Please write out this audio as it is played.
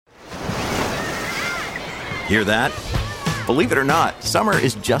Hear that? Believe it or not, summer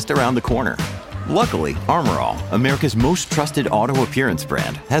is just around the corner. Luckily, Armor All, America's most trusted auto appearance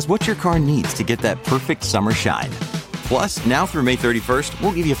brand, has what your car needs to get that perfect summer shine. Plus, now through May 31st,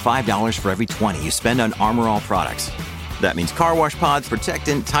 we'll give you $5 for every $20 you spend on Armor All products. That means car wash pods,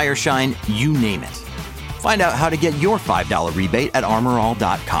 protectant, tire shine, you name it. Find out how to get your $5 rebate at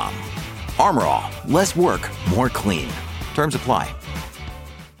armorall.com. Armor All, less work, more clean. Terms apply.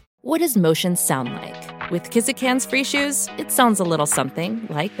 What does motion sound like? With Kizikans free shoes, it sounds a little something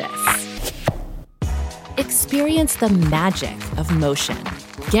like this. Experience the magic of motion.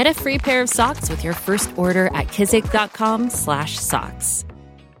 Get a free pair of socks with your first order at kizik.com/socks.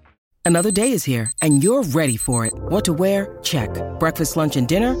 Another day is here, and you're ready for it. What to wear? Check. Breakfast, lunch, and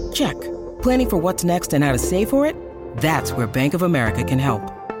dinner? Check. Planning for what's next and how to save for it? That's where Bank of America can help.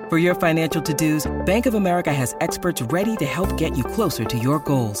 For your financial to-dos, Bank of America has experts ready to help get you closer to your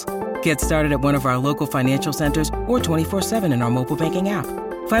goals. Get started at one of our local financial centers or 24/7 in our mobile banking app.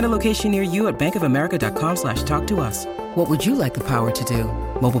 Find a location near you at bankofamerica.com/talktous. What would you like the power to do?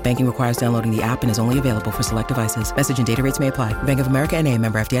 Mobile banking requires downloading the app and is only available for select devices. Message and data rates may apply. Bank of America N.A.,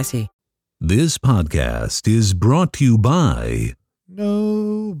 member FDIC. This podcast is brought to you by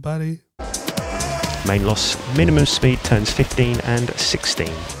nobody. Main loss, minimum speed turns 15 and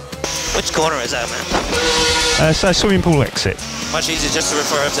 16. Which corner is that, man? So swimming pool exit. Much easier just to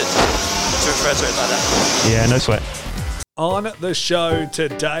refer to it like that. Yeah, no sweat. On the show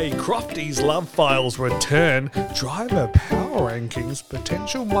today, Crofty's Love Files return, driver power rankings,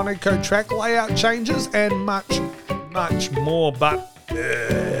 potential Monaco track layout changes, and much, much more. But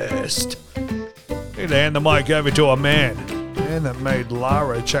first, need to hand the mic over to a man that made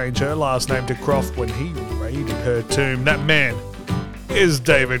Lara change her last name to Croft when he raided her tomb. That man is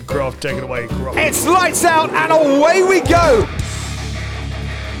David Croft. Take it away, Croft. It's lights out and away we go!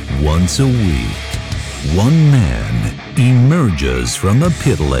 Once a week, one man emerges from the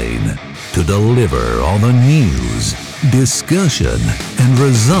pit lane to deliver all the news, discussion, and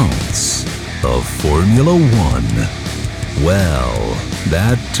results of Formula One. Well,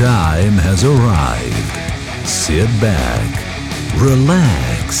 that time has arrived. Sit back,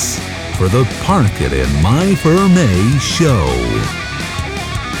 relax, for the Park It in My Ferme show.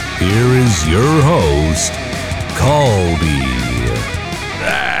 Here is your host, Caldy.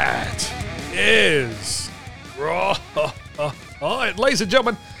 That is right, ladies and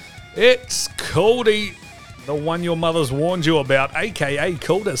gentlemen, it's Caldy, the one your mother's warned you about, aka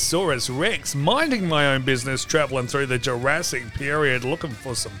Caldosaurus Rex, minding my own business, traveling through the Jurassic period, looking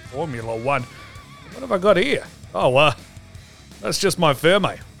for some Formula One. What have I got here? Oh, that's just my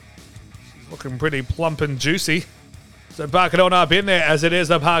Ferme. She's looking pretty plump and juicy. So park it on up in there, as it is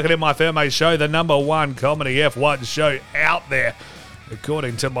the Park It in My Ferme show, the number one comedy F1 show out there.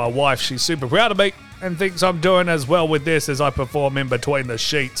 According to my wife, she's super proud of me and thinks I'm doing as well with this as I perform in between the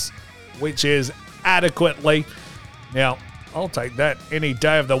sheets, which is adequately. Now, I'll take that any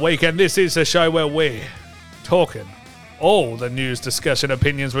day of the week, and this is a show where we're talking all the news, discussion,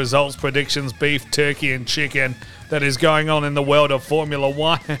 opinions, results, predictions, beef, turkey, and chicken that is going on in the world of Formula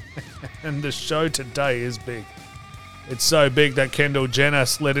One. And the show today is big. It's so big that Kendall Jenner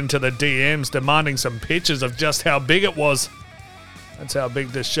slid into the DMs demanding some pictures of just how big it was. That's how big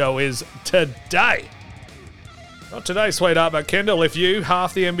this show is today. Not today, sweetheart, but Kendall, if you,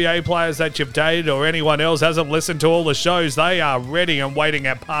 half the NBA players that you've dated, or anyone else hasn't listened to all the shows, they are ready and waiting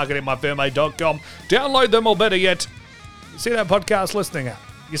at parkitinmyferme.com. Download them, or better yet, you see that podcast listening app?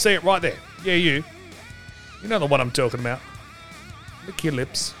 You see it right there. Yeah, you. You know the one I'm talking about. Lick your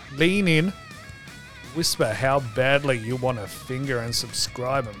lips. Lean in. Whisper how badly you want to finger and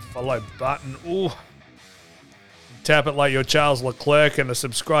subscribe and follow button. Ooh. Tap it like you're Charles Leclerc and the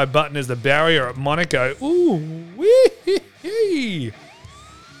subscribe button is the barrier at Monaco. Ooh, wee.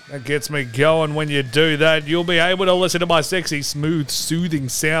 That gets me going. When you do that, you'll be able to listen to my sexy, smooth, soothing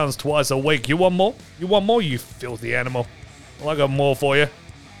sounds twice a week. You want more? You want more, you filthy animal? Well, I got more for you.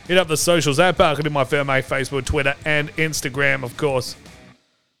 Hit up the socials at Park It in My Ferme, Facebook, Twitter, and Instagram, of course.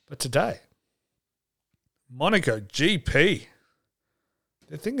 But today, Monaco GP.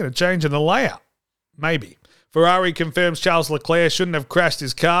 They're thinking of changing the layout. Maybe. Ferrari confirms Charles Leclerc shouldn't have crashed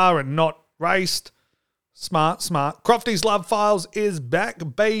his car and not raced. Smart. Crofty's Love Files is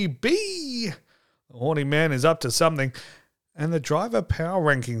back, baby. The horny man is up to something. And the driver power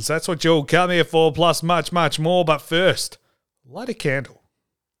rankings, that's what you'll come here for, plus much, much more. But first, light a candle.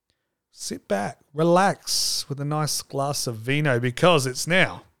 Sit back, relax with a nice glass of vino, because it's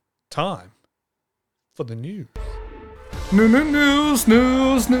now time for the news. News.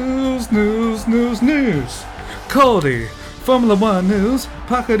 Caldy, Formula One news,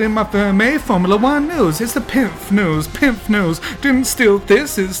 pocket in my Fermi. Formula One news, it's the Pimp news. Pimp news, didn't steal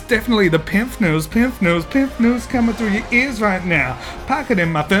this, it's definitely the Pimp news. Pimp news, Pimp news coming through your ears right now. Pocket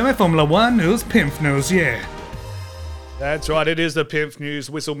in my Fermi. Formula One news, Pimp news, yeah. That's right, it is the Pimp news.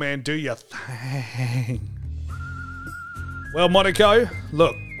 Whistle man, do your thing. Well, Monaco,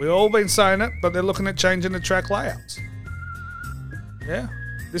 look, we've all been saying it, but they're looking at changing the track layouts. Yeah,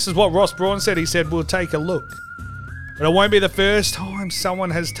 this is what Ross Brawn said. He said, we'll take a look. But it won't be the first time someone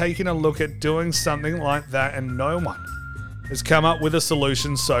has taken a look at doing something like that, and no one has come up with a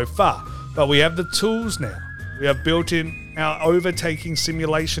solution so far. But we have the tools now. We have built in our overtaking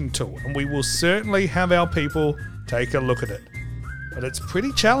simulation tool, and we will certainly have our people take a look at it. But it's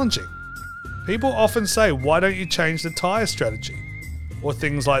pretty challenging. People often say, why don't you change the tyre strategy? Or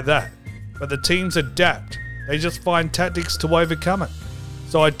things like that. But the teams adapt. They just find tactics to overcome it.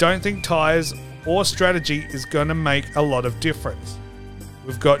 So I don't think tyres or strategy is going to make a lot of difference.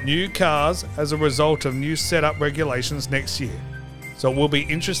 We've got new cars as a result of new setup regulations next year. So it will be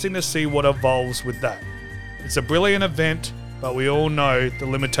interesting to see what evolves with that. It's a brilliant event, but we all know the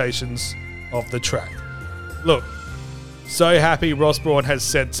limitations of the track. Look, so happy Ross Brawn has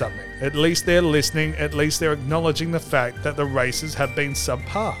said something. At least they're listening, at least they're acknowledging the fact that the races have been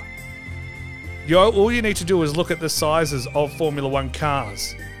subpar. All you need to do is look at the sizes of Formula One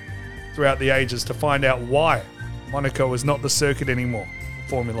cars throughout the ages to find out why Monaco is not the circuit anymore for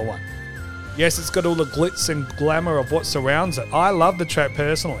Formula One. Yes, it's got all the glitz and glamour of what surrounds it. I love the track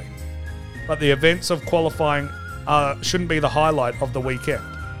personally. But the events of qualifying shouldn't be the highlight of the weekend.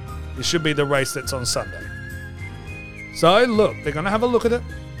 It should be the race that's on Sunday. So look, they're going to have a look at it.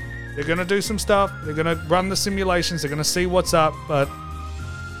 They're going to do some stuff. They're going to run the simulations. They're going to see what's up. But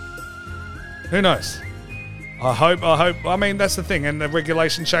who knows? I hope. I mean, that's the thing. And the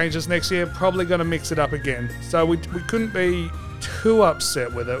regulation changes next year. Probably going to mix it up again. So we couldn't be too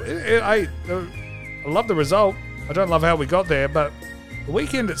upset with it. I love the result. I don't love how we got there. But the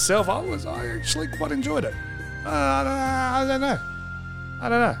weekend itself, I actually quite enjoyed it. I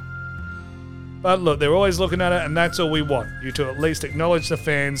don't know. But look, they're always looking at it, and that's all we want. You to at least acknowledge the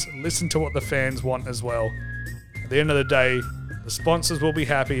fans, listen to what the fans want as well. At the end of the day, the sponsors will be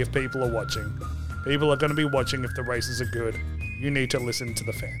happy if people are watching. People are going to be watching if the races are good. You need to listen to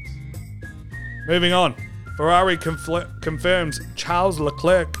the fans. Moving on. Ferrari confirms Charles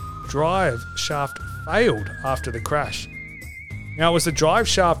Leclerc drive shaft failed after the crash. Now, it was the drive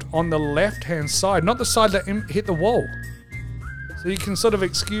shaft on the left-hand side, not the side that hit the wall. So you can sort of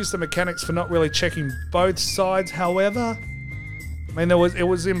excuse the mechanics for not really checking both sides. However, I mean, it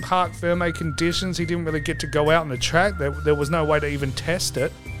was in parc fermé conditions. He didn't really get to go out on the track. There was no way to even test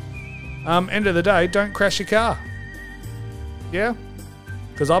it. End of the day, don't crash your car. Yeah?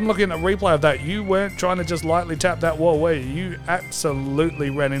 Because I'm looking at a replay of that. You weren't trying to just lightly tap that wall, were you? You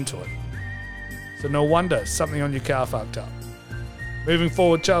absolutely ran into it. So no wonder something on your car fucked up. Moving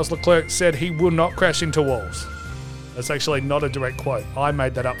forward, Charles Leclerc said he will not crash into walls. That's actually not a direct quote. I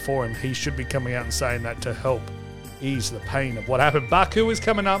made that up for him. He should be coming out and saying that to help ease the pain of what happened. Baku is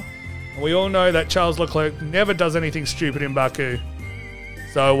coming up, and we all know that Charles Leclerc never does anything stupid in Baku.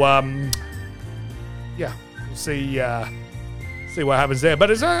 So, yeah, we'll see what happens there.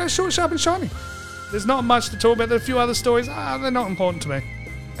 But it's short, sharp, and shiny. There's not much to talk about. There are a few other stories. They're not important to me.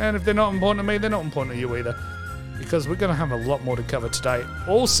 And if they're not important to me, they're not important to you either. Because we're going to have a lot more to cover today.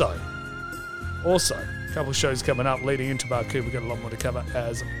 Also, a couple of shows coming up leading into Baku. We've got a lot more to cover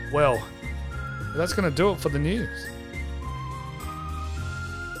as well. But that's going to do it for the news.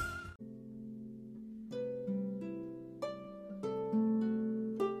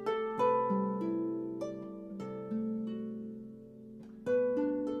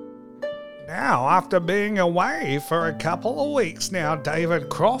 Now, after being away for a couple of weeks now, David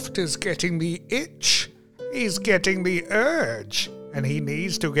Crofty is getting the itch. He's getting the urge. And he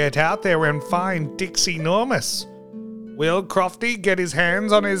needs to get out there and find Dixie Normus. Will Crofty get his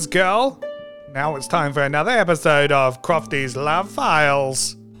hands on his girl? Now it's time for another episode of Crofty's Love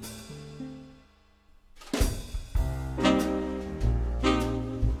Files.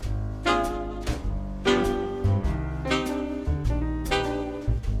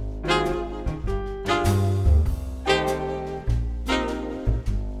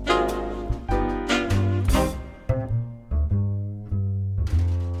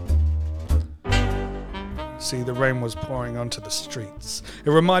 The rain was pouring onto the streets.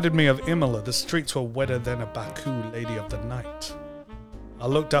 It reminded me of Imola. The streets were wetter than a Baku lady of the night. I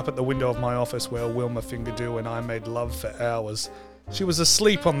looked up at the window of my office where Wilma Fingerdew and I made love for hours. She was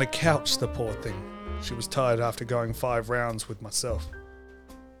asleep on the couch, the poor thing. She was tired after going 5 rounds with myself.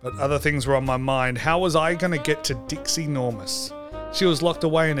 But other things were on my mind. How was I going to get to Dixie Normus? She was locked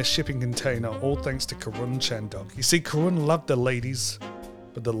away in a shipping container, all thanks to Karun Chandog. You see, Karun loved the ladies,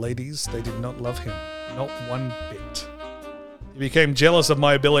 but the ladies, they did not love him. Not one bit. He became jealous of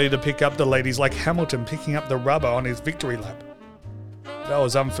my ability to pick up the ladies, like Hamilton picking up the rubber on his victory lap. But I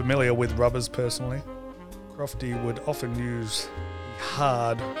was unfamiliar with rubbers personally. Crofty would often use the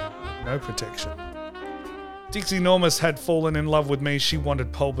hard, no protection. Dixie Normus had fallen in love with me. She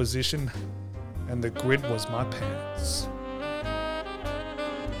wanted pole position, and the grid was my pants.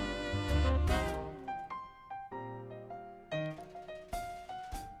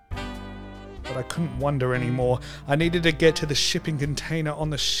 But I couldn't wonder anymore. I needed to get to the shipping container on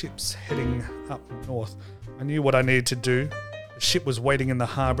the ships heading up north. I knew what I needed to do. The ship was waiting in the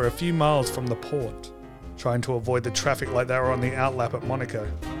harbour a few miles from the port, trying to avoid the traffic like they were on the outlap at Monaco.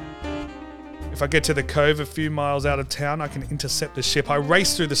 If I get to the cove a few miles out of town, I can intercept the ship. I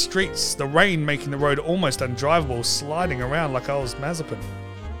race through the streets, the rain making the road almost undrivable, sliding around like I was Mazepin,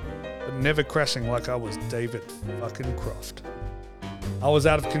 but never crashing like I was David fucking Croft. I was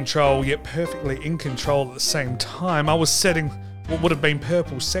out of control, yet perfectly in control at the same time. I was setting what would have been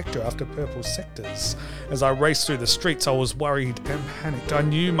purple sector after purple sectors. As I raced through the streets, I was worried and panicked. I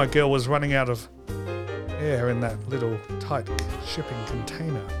knew my girl was running out of air in that little tight shipping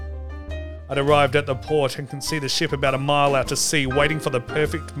container. I'd arrived at the port and can see the ship about a mile out to sea, waiting for the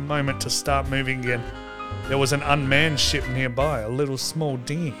perfect moment to start moving again. There was an unmanned ship nearby, a little small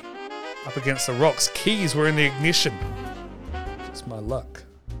dinghy. Up against the rocks, keys were in the ignition. Just my luck.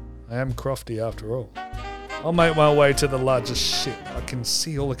 I am Crofty after all. I'll make my way to the largest ship. I can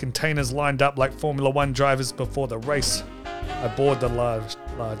see all the containers lined up like Formula 1 drivers before the race. I board the large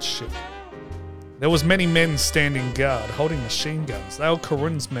ship. There was many men standing guard, holding machine guns. They were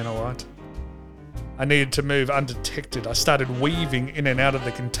Karun's men, alright. I needed to move undetected. I started weaving in and out of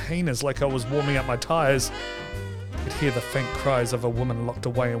the containers like I was warming up my tyres. I could hear the faint cries of a woman locked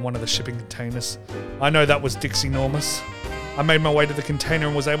away in one of the shipping containers. I know that was Dixie Normus. I made my way to the container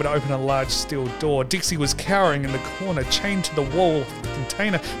and was able to open a large steel door. Dixie was cowering in the corner, chained to the wall of the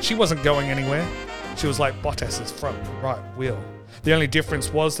container. She wasn't going anywhere. She was like Bottas's front right wheel. The only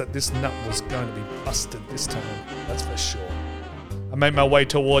difference was that this nut was going to be busted this time, that's for sure. I made my way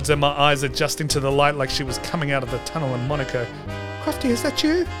towards her, my eyes adjusting to the light like she was coming out of the tunnel in Monaco. "Crofty, is that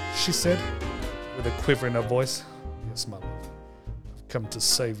you?" she said, with a quiver in her voice. "Yes, my love. I've come to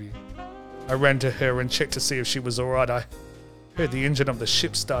save you." I ran to her and checked to see if she was alright. I heard the engine of the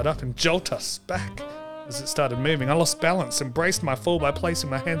ship start up and jolt us back. As it started moving, I lost balance and braced my fall by placing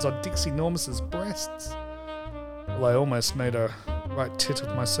my hands on Dixie Normus's breasts. Well, I almost made a right tit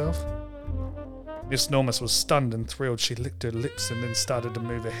of myself. Miss Normus was stunned and thrilled. She licked her lips and then started to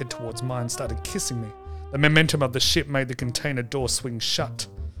move her head towards mine, started kissing me. The momentum of the ship made the container door swing shut.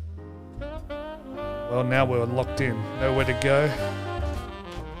 Well, now we were locked in. Nowhere to go.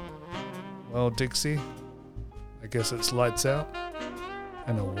 Well, Dixie, I guess it's lights out,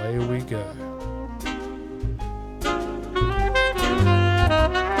 and away we go.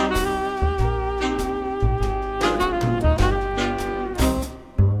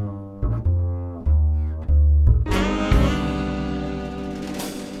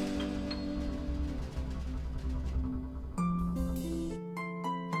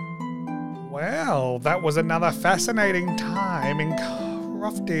 Well, that was another fascinating time in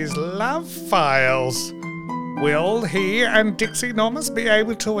Crofty's love files. Will he and Dixie Normus be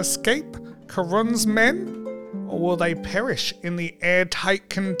able to escape Karun's men? Or will they perish in the airtight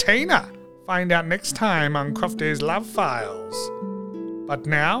container? Find out next time on Crofty's Love Files. But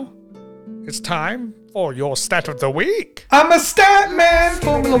now, it's time for your stat of the week. I'm a stat man,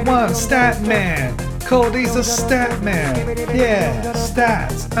 Formula 1 stat man. Cody's a stat man. Yeah,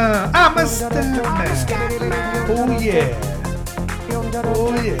 stats. I'm a stat man. Oh yeah.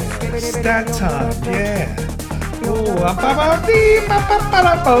 Oh yeah. Stat time. Yeah. Oh,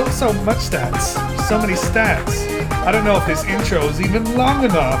 so much stats. So many stats. I don't know if this intro is even long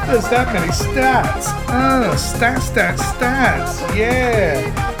enough. There's that many stats. Stats. Yeah.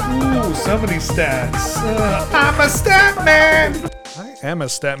 Ooh, so many stats. I'm a stat man. I am a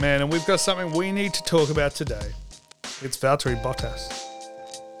stat man, and we've got something we need to talk about today. It's Valtteri Bottas,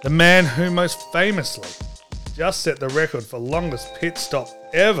 the man who most famously just set the record for longest pit stop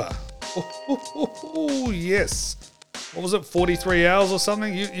ever. Oh, yes. What was it, 43 hours or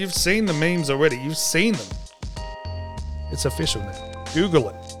something? You've seen the memes already. You've seen them. It's official now. Google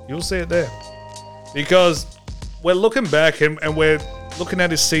it. You'll see it there. Because we're looking back and we're looking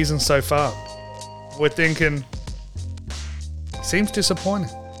at his season so far. We're thinking, he seems disappointing.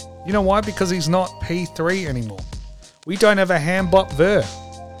 You know why? Because he's not P3 anymore. We don't have a Hambot Ver.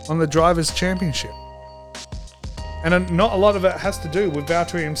 on the Drivers' Championship. And not a lot of it has to do with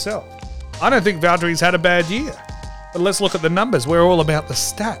Valtteri himself. I don't think Valtteri's had a bad year. But let's look at the numbers. We're all about the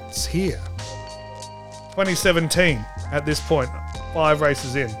stats here. 2017, at this point, 5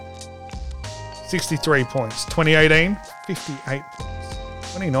 races in, 63 points. 2018, 58 points.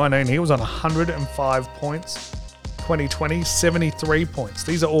 2019, he was on 105 points. 2020, 73 points.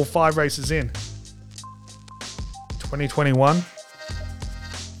 These are all 5 races in. 2021,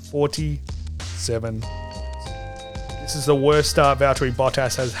 47 points. This is the worst start Valtteri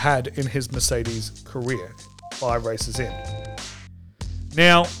Bottas has had in his Mercedes career. 5 races in.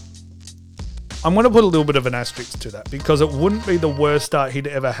 Now, I'm going to put a little bit of an asterisk to that because it wouldn't be the worst start he'd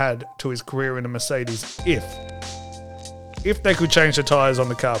ever had to his career in a Mercedes if they could change the tyres on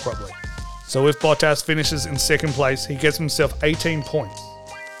the car properly. So if Bottas finishes in second place, he gets himself 18 points.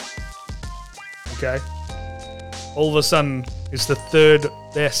 Okay? All of a sudden, it's the 3rd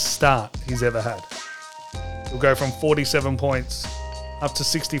best start he's ever had. He'll go from 47 points up to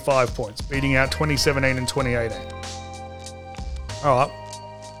 65 points, beating out 2017 and 2018. All right.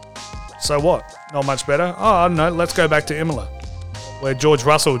 So what? Not much better? Oh, I don't know. Let's go back to Imola, where George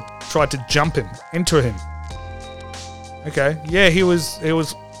Russell tried to jump him, enter him. Okay. Yeah, he was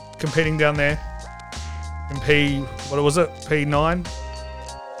competing down there in P9?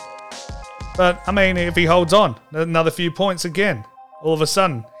 But, I mean, if he holds on another few points again, all of a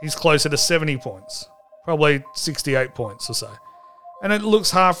sudden, he's closer to 70 points. Probably 68 points or so. And it looks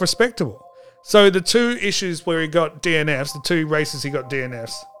half respectable. So the 2 issues where he got DNFs, the 2 races he got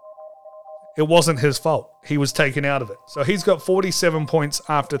DNFs, it wasn't his fault. He was taken out of it. So he's got 47 points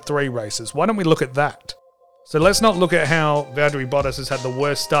after 3 races. Why don't we look at that? So let's not look at how Valtteri Bottas has had the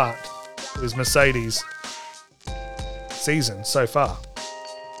worst start to his Mercedes season so far.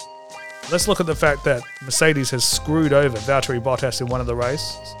 Let's look at the fact that Mercedes has screwed over Valtteri Bottas in one of the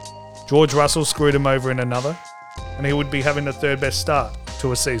races. George Russell screwed him over in another. And he would be having the 3rd best start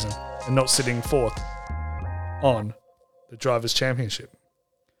to a season and not sitting 4th on the Drivers' Championship.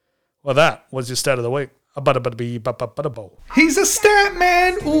 Well, that was your stat of the week. He's a stat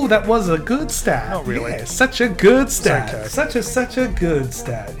man. Ooh, that was a good stat. Not really. Yeah, such a good stat. Okay. Such a good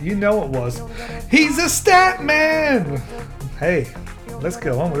stat. You know it was. He's a stat man. Hey, let's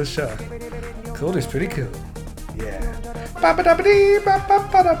go on with the show. Cool is pretty cool. Yeah.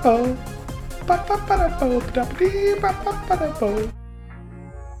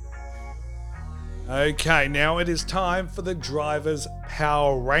 Okay, now it is time for the Drivers'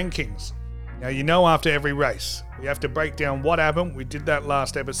 Power Rankings. Now, you know after every race, we have to break down what happened. We did that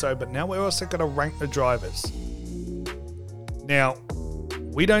last episode, but now we're also going to rank the drivers. Now,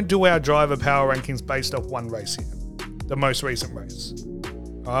 we don't do our driver power rankings based off one race here, the most recent race.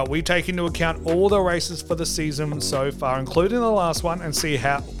 All right, we take into account all the races for the season so far, including the last one, and see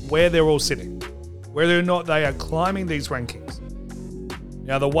where they're all sitting, whether or not they are climbing these rankings.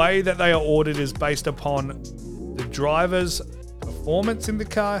 Now, the way that they are ordered is based upon the driver's performance in the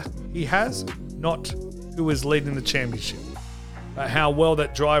car he has, not who is leading the championship, but how well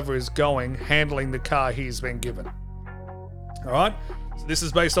that driver is going handling the car he's been given. All right, so this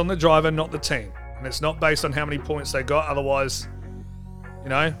is based on the driver, not the team, and it's not based on how many points they got. Otherwise, you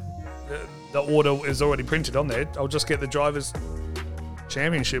know, the order is already printed on there. I'll just get the driver's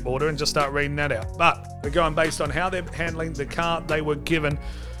championship order and just start reading that out. But we're going based on how they're handling the car they were given.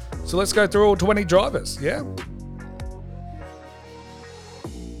 So let's go through all 20 drivers, yeah?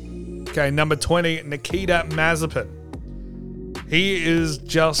 Okay, number 20, Nikita Mazepin. He is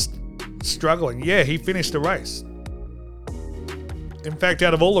just struggling. Yeah, he finished the race. In fact,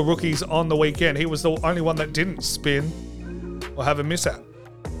 out of all the rookies on the weekend, he was the only one that didn't spin or have a mishap.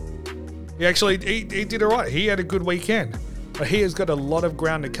 He did all right. He had a good weekend. But he has got a lot of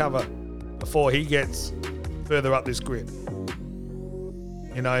ground to cover before he gets further up this grid.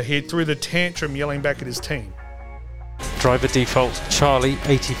 You know, he threw the tantrum yelling back at his team. Driver default Charlie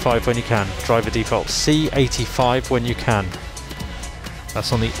 85 when you can. Driver default C 85 when you can.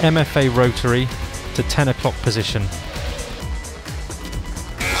 That's on the MFA rotary to 10 o'clock position.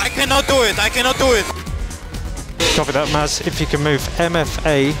 I cannot do it. Copy that, Maz. If you can move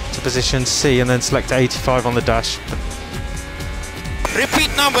MFA to position C and then select 85 on the dash.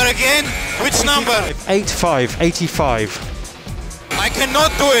 Repeat number again. Which number? 85. I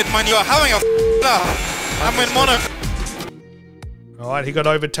cannot do it, man. You're having a laugh. I'm in Monaco. Alright, he got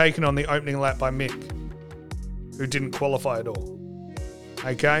overtaken on the opening lap by Mick, who didn't qualify at all.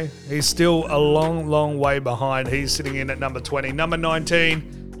 Okay, he's still a long way behind. He's sitting in at number 20. Number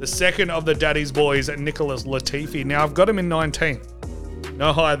 19, the second of the Daddy's boys, Nicholas Latifi. Now, I've got him in 19.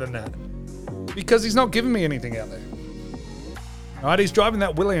 No higher than that. Because he's not giving me anything out there. Right, he's driving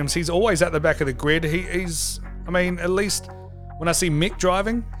that Williams. He's always at the back of the grid. At least when I see Mick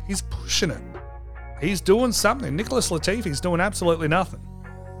driving, he's pushing it. He's doing something. Nicholas Latifi's doing absolutely nothing.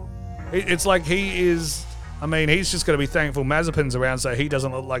 It's like he is... he's just got to be thankful Mazepin's around so he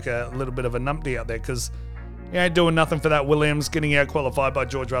doesn't look like a little bit of a numpty out there, because he ain't doing nothing for that Williams, getting out qualified by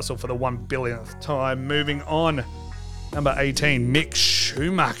George Russell for the 1 billionth time. Moving on, number 18, Mick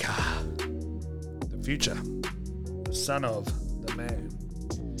Schumacher. The future. The son of the man.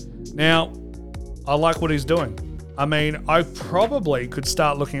 Now, I like what he's doing. I probably could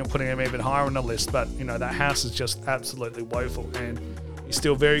start looking at putting him even higher on the list, but, that house is just absolutely woeful, and he's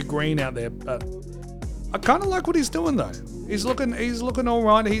still very green out there, but I kind of like what he's doing, though. He's looking all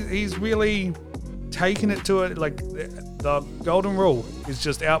right. He's really taking it to it. Like, the golden rule is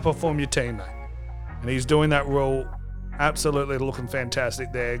just outperform your teammate, and he's doing that rule absolutely, looking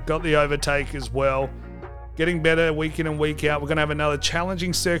fantastic there. Got the overtake as well. Getting better week in and week out. We're going to have another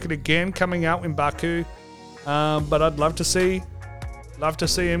challenging circuit again coming out in Baku. But I'd love to see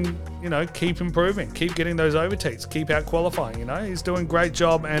him, keep improving, keep getting those overtakes, keep out qualifying. He's doing a great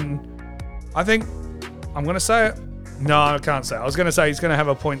job, and I think I'm going to say it. No, I can't say it. I was going to say he's going to have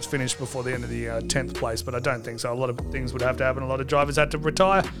a points finish before the end of the 10th place, but I don't think so. A lot of things would have to happen. A lot of drivers had to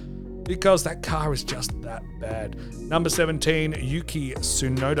retire because that car is just that bad. Number 17, Yuki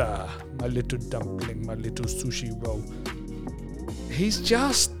Tsunoda. My little dumpling, my little sushi roll. He's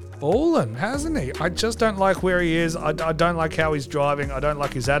just fallen, hasn't he? I just don't like where he is. I don't like how he's driving. I don't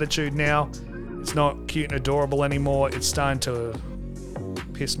like his attitude now. It's not cute and adorable anymore. It's starting to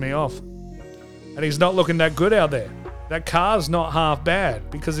piss me off. And he's not looking that good out there. That car's not half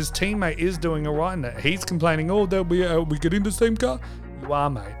bad because his teammate is doing all right in it. He's complaining, are we getting the same car? You are,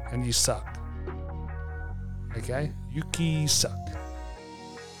 mate, and you suck. Okay? Yuki suck.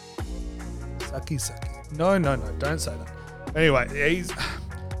 Sucky. No, don't say that. Anyway,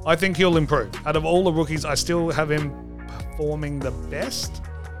 I think he'll improve. Out of all the rookies, I still have him performing the best.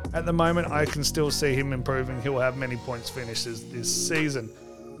 At the moment, I can still see him improving. He'll have many points finishes this season.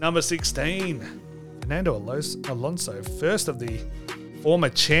 Number 16, Fernando Alonso, first of the former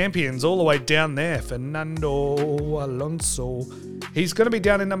champions, all the way down there. Fernando Alonso. He's going to be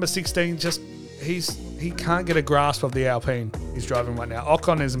down in number 16. He can't get a grasp of the Alpine he's driving right now.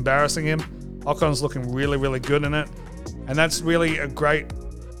 Ocon is embarrassing him. Ocon's looking really, really good in it. And that's really a great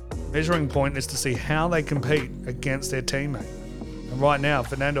measuring point, is to see how they compete against their teammate. And right now,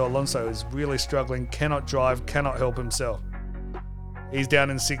 Fernando Alonso is really struggling, cannot drive, cannot help himself. He's down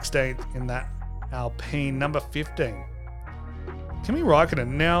in 16th in that Alpine. Number 15, Kimi Raikkonen.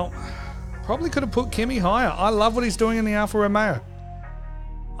 Now, probably could have put Kimi higher. I love what he's doing in the Alfa Romeo.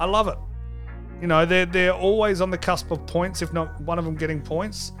 I love it. They're always on the cusp of points, if not one of them getting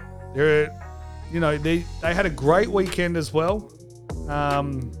points. They had a great weekend as well.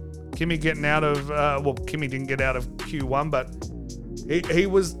 Kimi getting out of, Kimi didn't get out of Q1, but he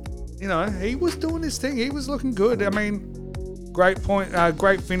was, he was doing his thing. He was looking good. Great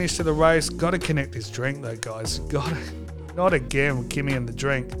finish to the race. Got to connect his drink though, guys. Not again with Kimi and the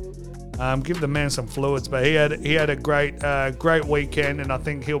drink. Give the man some fluids, but he had a great weekend, and I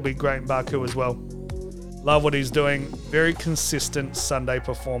think he'll be great in Baku as well. Love what he's doing. Very consistent Sunday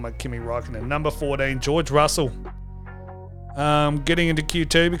performer, Kimi Raikkonen. Number 14, George Russell. Getting into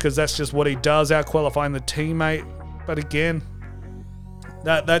Q2 because that's just what he does, out-qualifying the teammate. But again,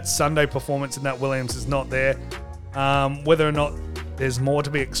 that Sunday performance in that Williams is not there. Whether or not there's more to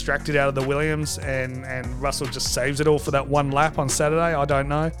be extracted out of the Williams and Russell just saves it all for that one lap on Saturday, I don't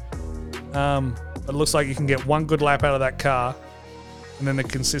know. But it looks like you can get one good lap out of that car, and then the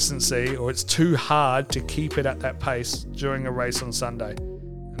consistency, or it's too hard to keep it at that pace during a race on Sunday.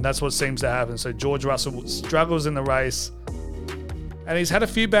 And that's what seems to happen. So George Russell struggles in the race, and he's had a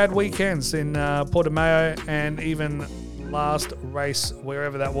few bad weekends in Portimao and even last race,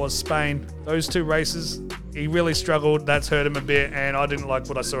 wherever that was, Spain. Those two races, he really struggled. That's hurt him a bit, and I didn't like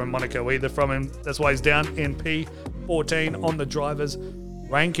what I saw in Monaco either from him. That's why he's down in P14 on the drivers'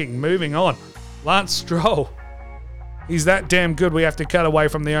 ranking. Moving on, Lance Stroll. He's that damn good, we have to cut away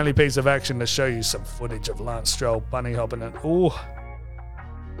from the only piece of action to show you some footage of Lance Stroll bunny hopping it. Ooh,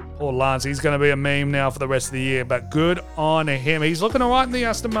 poor Lance. He's going to be a meme now for the rest of the year, but good on him. He's looking all right in the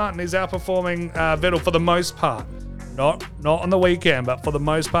Aston Martin. He's outperforming Vettel for the most part. Not on the weekend, but for the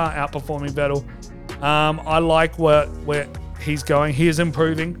most part, outperforming Vettel. I like where he's going. He is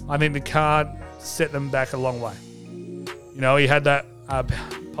improving. I think the car set them back a long way. He had that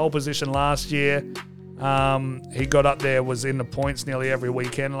pole position last year. He got up there, was in the points nearly every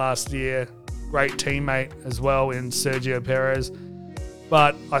weekend last year. Great teammate as well in Sergio Perez.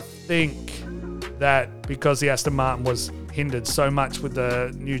 But I think that because the Aston Martin was hindered so much with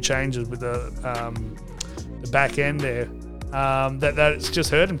the new changes with the back end there, that it's just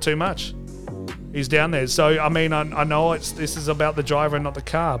hurt him too much. He's down there. So, I mean, I know this is about the driver and not the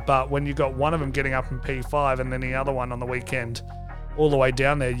car, but when you got one of them getting up in P5 and then the other one on the weekend all the way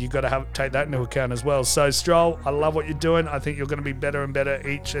down there, you got to take that into account as well. So, Stroll, I love what you're doing. I think you're going to be better and better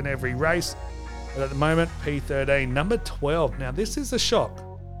each and every race. But at the moment, P13, number 12. Now, this is a shock.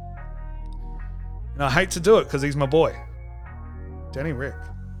 And I hate to do it because he's my boy. Daniel Ricciardo,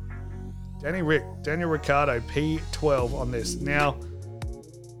 P12 on this. Now,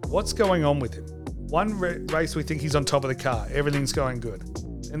 what's going on with him? One race we think he's on top of the car. Everything's going good.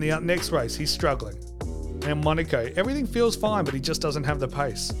 In the next race, he's struggling. And Monaco, everything feels fine, but he just doesn't have the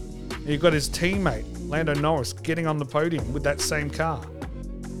pace. And you've got his teammate, Lando Norris, getting on the podium with that same car.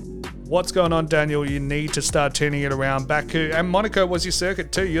 What's going on, Daniel? You need to start turning it around. Baku and Monaco was your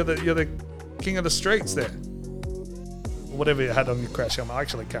circuit too. You're the king of the streets there. Whatever you had on your crash helmet, I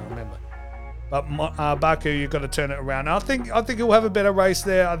actually can't remember. But Baku, you've got to turn it around. I think he'll have a better race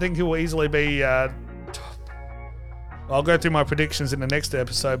there. I think he will easily be. I'll go through my predictions in the next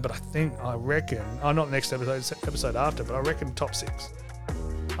episode, but I reckon. Oh, not next episode, it's episode after, but I reckon top 6.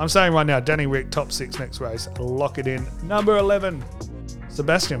 I'm saying right now, Danny Rick, top 6 next race. Lock it in. Number 11,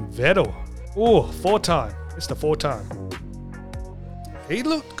 Sebastian Vettel. Oh, 4-time. Mr. 4-time. He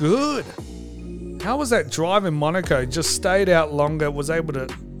looked good. How was that drive in Monaco? Just stayed out longer, was able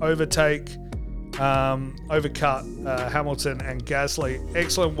to overtake, overcut Hamilton and Gasly.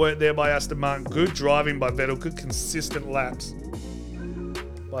 Excellent work there by Aston Martin. Good driving by Vettel. Good consistent laps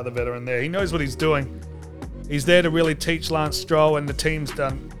by the veteran there. He knows what he's doing. He's there to really teach Lance Stroll, and the team's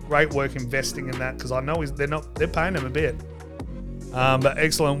done great work investing in that because I know they're paying him a bit. But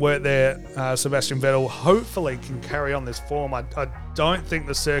excellent work there, Sebastian Vettel. Hopefully can carry on this form. I don't think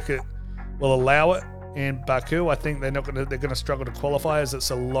the circuit will allow it in Baku. I think they're going to struggle to qualify as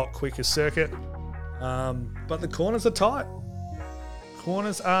it's a lot quicker circuit. But the corners are tight.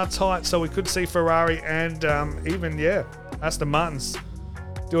 So we could see Ferrari and Aston Martin's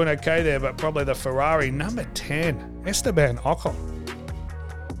doing okay there, but probably the Ferrari. Number 10, Esteban Ocon.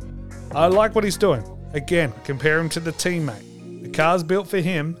 I like what he's doing. Again, compare him to the teammate. The car's built for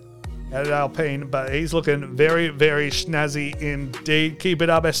him at Alpine, but he's looking very, very snazzy indeed. Keep it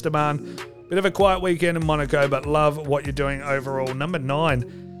up, Esteban. Bit of a quiet weekend in Monaco, but love what you're doing overall. Number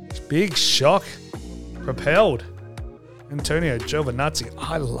 9, big shock. Propelled. Antonio Giovinazzi.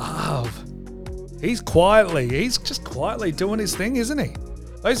 I love. He's just quietly doing his thing, isn't he?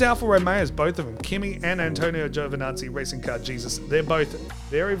 Those Alfa Romeos, both of them, Kimi and Antonio Giovinazzi, racing car Jesus, they're both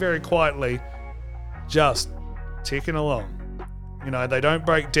very, very quietly just ticking along. You know, they don't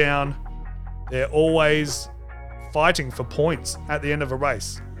break down. They're always fighting for points at the end of a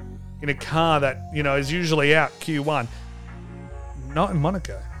race in a car that, you know, is usually out Q1. Not in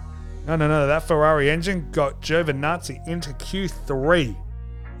Monaco. No. That Ferrari engine got Giovinazzi into Q3.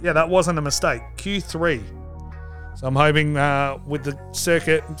 Yeah, that wasn't a mistake. Q3. So I'm hoping with the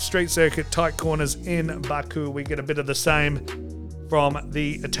street circuit, tight corners in Baku, we get a bit of the same from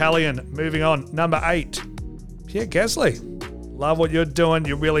the Italian. Moving on, number 8, Pierre Gasly. Love what you're doing.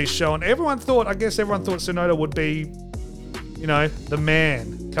 You're really showing. Everyone thought Tsunoda would be, you know, the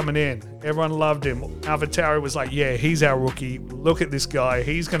man coming in. Everyone loved him. AlphaTauri was like, yeah, he's our rookie. Look at this guy.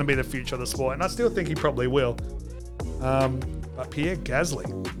 He's going to be the future of the sport. And I still think he probably will. But Pierre Gasly.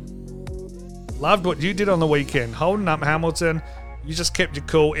 Loved what you did on the weekend. Holding up Hamilton. You just kept your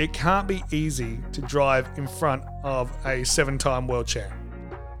cool. It can't be easy to drive in front of a 7-time world champ.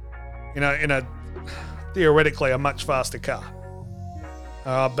 You know, in a theoretically a much faster car.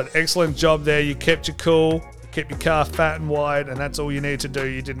 But excellent job there. You kept your cool. You kept your car fat and wide, and that's all you need to do.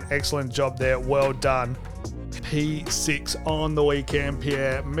 You did an excellent job there. Well done. P6 on the weekend,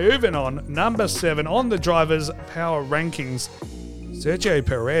 Pierre. Moving on, number 7 on the drivers' power rankings. Sergio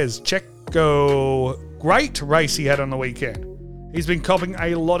Perez, Checo. Great race he had on the weekend. He's been copping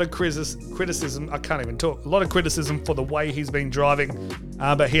a lot of criticism. I can't even talk. A lot of criticism for the way he's been driving.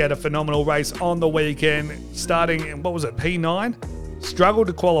 But he had a phenomenal race on the weekend. Starting in, P9? Struggled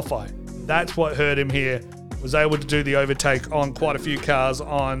to qualify. That's what hurt him here. Was able to do the overtake on quite a few cars,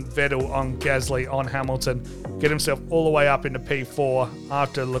 on Vettel, on Gasly, on Hamilton. Get himself all the way up into P4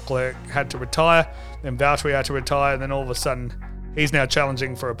 after Leclerc had to retire. Then Valtteri had to retire. And then all of a sudden, he's now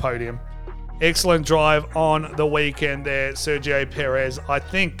challenging for a podium. Excellent drive on the weekend there, Sergio Perez. I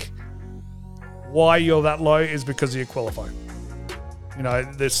think why you're that low is because of your qualifying. You know,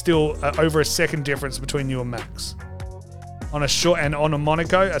 there's still over a second difference between you and Max. On a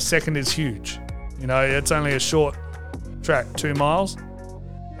Monaco, a second is huge. You know, it's only a short track, 2 miles.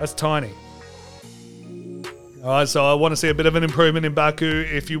 That's tiny. All right, so I want to see a bit of an improvement in Baku.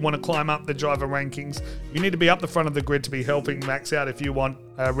 If you want to climb up the driver rankings, you need to be up the front of the grid to be helping Max out if you want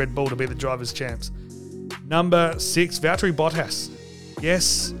Red Bull to be the drivers' champs. Number 6, Valtteri Bottas.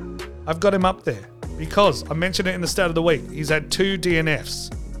 Yes, I've got him up there because I mentioned it in the start of the week. He's had 2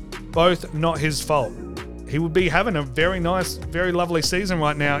 DNFs, both not his fault. He would be having a very nice, very lovely season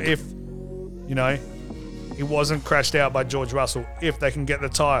right now if, you know, he wasn't crashed out by George Russell, if they can get the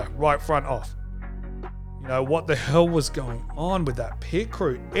tyre right front off. You know, what the hell was going on with that pit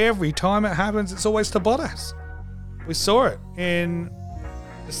crew? Every time it happens, it's always to Bottas. We saw it in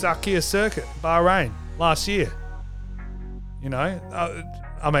the Sakhir circuit, Bahrain, last year. You know,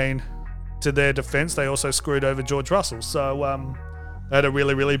 I mean, to their defense, they also screwed over George Russell. So they had a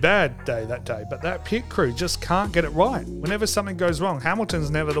really, really bad day that day. But that pit crew just can't get it right. Whenever something goes wrong,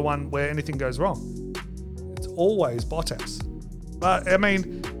 Hamilton's never the one where anything goes wrong. It's always Bottas. But, I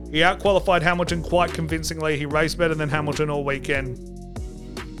mean, he out-qualified Hamilton quite convincingly. He raced better than Hamilton all weekend.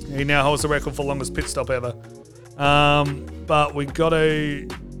 He now holds the record for longest pit stop ever. But we got to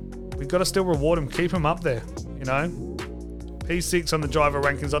still reward him, keep him up there, you know. P6 on the driver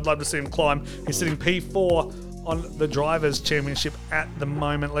rankings. I'd love to see him climb. He's sitting P4 on the Drivers' Championship at the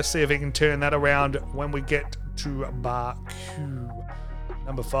moment. Let's see if he can turn that around when we get to Baku.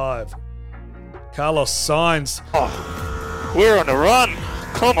 Number 5, Carlos Sainz. Oh, we're on a run.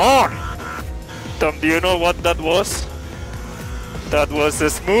 Come on. Tom, do you know what that was? That was a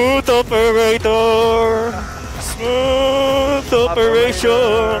smooth operator. Smooth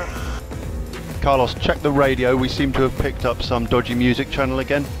operation. Carlos, check the radio. We seem to have picked up some dodgy music channel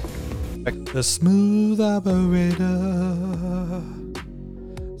again. The smooth operator.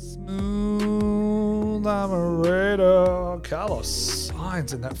 Smooth operator. Carlos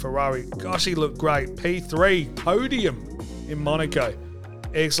Sainz in that Ferrari. Gosh, he looked great. P3 podium in Monaco.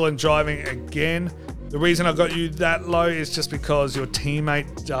 Excellent driving again. The reason I got you that low is just because your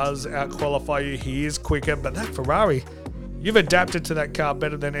teammate does out-qualify you. He is quicker, but that Ferrari, you've adapted to that car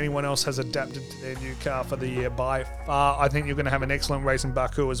better than anyone else has adapted to their new car for the year by far. I think you're going to have an excellent race in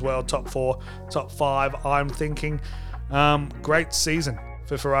Baku as well. Top 4, top 5, I'm thinking. Great season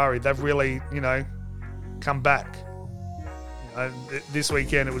for Ferrari. They've really, you know, come back. This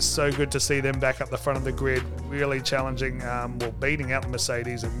weekend, it was so good to see them back up the front of the grid, really challenging, beating out the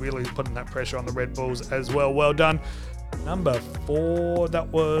Mercedes and really putting that pressure on the Red Bulls as well. Well done. Number 4, that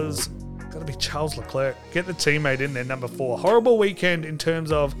was got to be Charles Leclerc. Get the teammate in there, number 4. Horrible weekend in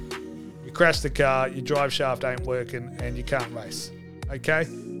terms of you crash the car, your drive shaft ain't working, and you can't race. Okay?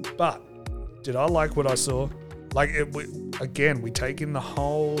 But did I like what I saw? Like, we take in the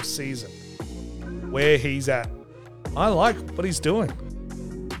whole season where he's at. I like what he's doing.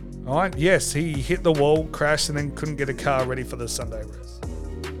 All right, yes, he hit the wall, crashed, and then couldn't get a car ready for the Sunday race.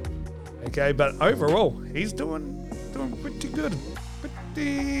 Okay, but overall, he's doing pretty good.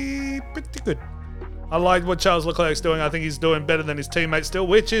 Pretty good. I like what Charles Leclerc's doing. I think he's doing better than his teammates still,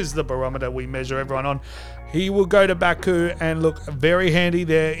 which is the barometer we measure everyone on. He will go to Baku and look very handy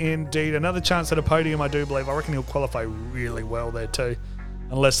there indeed. Another chance at a podium, I do believe. I reckon he'll qualify really well there too.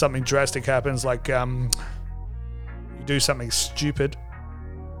 Unless something drastic happens, like you do something stupid.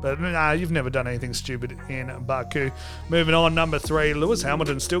 But nah, you've never done anything stupid in Baku. Moving on, number 3, Lewis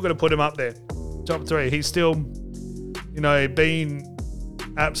Hamilton. Still going to put him up there. Top 3. He's still, you know, been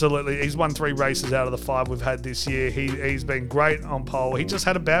absolutely... He's won 3 races out of the 5 we've had this year. He's been great on pole. He just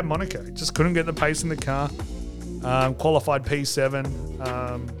had a bad Monaco. He just couldn't get the pace in the car. Qualified P7.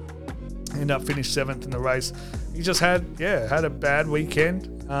 Ended up finished 7th in the race. He just had a bad weekend.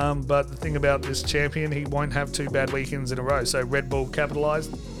 But the thing about this champion, he won't have 2 bad weekends in a row. So Red Bull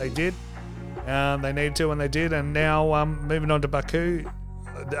capitalised. They did. They needed to, and they did. And now moving on to Baku,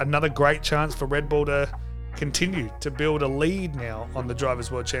 another great chance for Red Bull to continue to build a lead now on the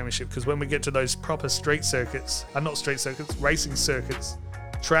Drivers' World Championship. Because when we get to those proper racing circuits,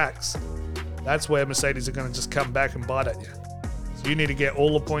 tracks, that's where Mercedes are going to just come back and bite at you. So you need to get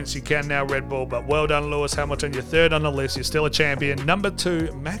all the points you can now, Red Bull. But well done, Lewis Hamilton. You're 3rd on the list. You're still a champion. Number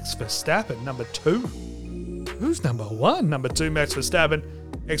 2, Max Verstappen. Number 2. Who's number 1? Number 2, Max Verstappen.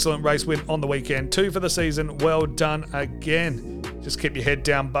 Excellent race win on the weekend. 2 for the season. Well done again. Just keep your head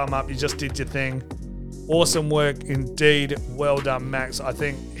down, bum up. You just did your thing. Awesome work indeed. Well done, Max. I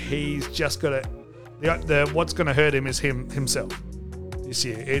think he's just got to... What's going to hurt him is himself this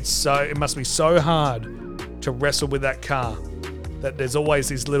year. It must be so hard to wrestle with that car that there's always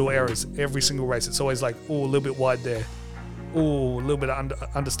these little errors every single race. It's always like, a little bit wide there. A little bit of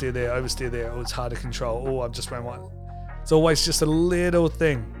understeer there, oversteer there. It's hard to control. I've just ran wide. It's always just a little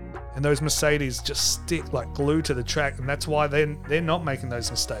thing. And those Mercedes just stick like glue to the track. And that's why they're not making those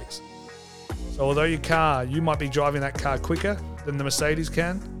mistakes. So although you might be driving that car quicker than the Mercedes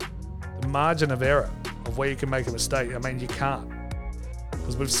can, the margin of error of where you can make a mistake, I mean, you can't.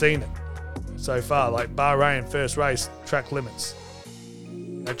 Because we've seen it so far. Like Bahrain, first race, track limits.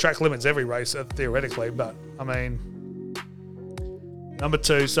 Track limits every race, theoretically, but I mean... Number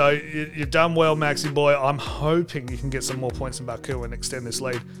 2, so you've done well, Maxi boy. I'm hoping you can get some more points in Baku and extend this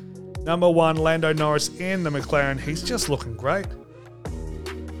lead. Number 1, Lando Norris in the McLaren. He's just looking great.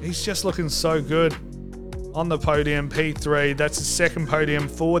 He's just looking so good. On the podium, P3. That's his second podium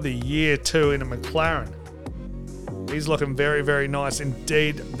for the year, too, in a McLaren. He's looking very, very nice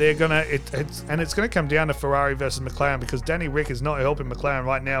indeed. They're gonna, and it's gonna come down to Ferrari versus McLaren because Danny Rick is not helping McLaren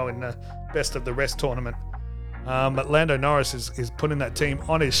right now in the best of the rest tournament. But Lando Norris is putting that team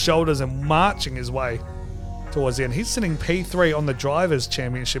on his shoulders and marching his way towards the end. He's sitting P3 on the Drivers'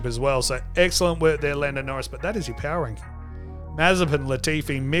 Championship as well, so excellent work there, Lando Norris, but that is your power ranking. Mazepin,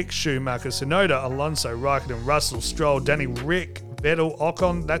 Latifi, Mick Schumacher, Tsunoda, Alonso, Raikkonen, Russell, Stroll, Danny Rick, Vettel,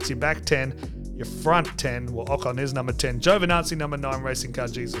 Ocon, that's your back 10. Your front 10, well, Ocon is number 10. Giovinazzi, number 9, Racing Car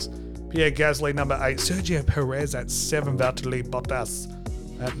Jesus. Pierre Gasly, number 8. Sergio Perez at 7. Valtteri Bottas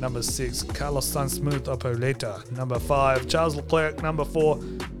at number 6. Carlos Sainz Smooth Operator, number 5. Charles Leclerc, number 4.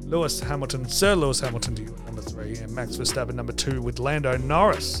 Lewis Hamilton, Sir Lewis Hamilton, number 3. And Max Verstappen, number 2, with Lando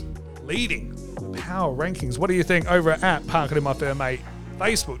Norris leading power rankings. What do you think over at Park It In My Fair Mate,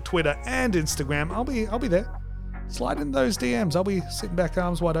 Facebook, Twitter, and Instagram? I'll be there. Slide in those DMs. I'll be sitting back,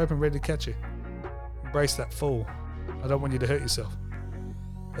 arms wide open, ready to catch you. Embrace that fall. I don't want you to hurt yourself.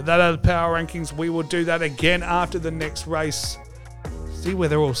 But that are the power rankings. We will do that again after the next race. See where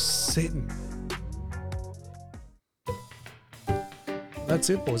they're all sitting. That's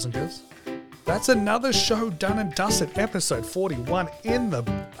it, boys and girls. That's another show done and dusted. Episode 41 in the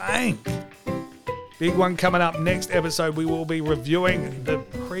bank. Big one coming up next episode. We will be reviewing the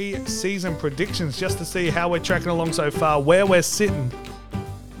pre-season predictions just to see how we're tracking along so far, where we're sitting,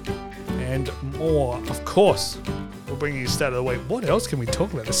 and more. Of course, we'll bring you stat of the week. What else can we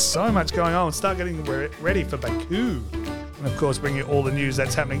talk about? There's so much going on. Start getting ready for Baku. And of course, bring you all the news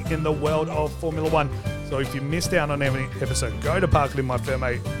that's happening in the world of Formula One. So if you missed out on any episode, go to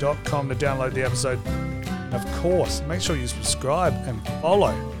parkitinmyfairmate.com to download the episode. And of course, make sure you subscribe and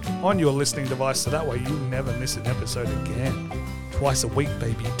follow on your listening device so that way you never miss an episode again. Twice a week,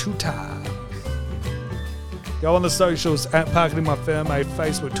 baby. 2 times. Go on the socials at Park It In My Fair Mate,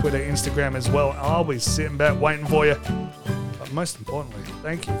 Facebook, Twitter, Instagram as well. I'll be sitting back waiting for you. But most importantly,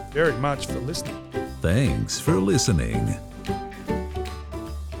 thank you very much for listening. Thanks for listening.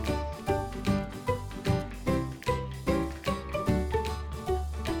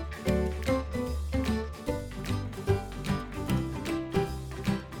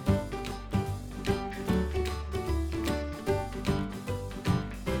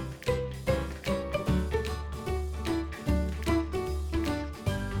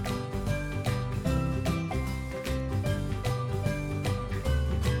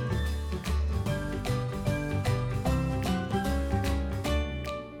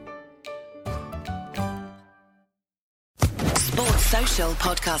 Social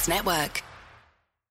Podcast Network.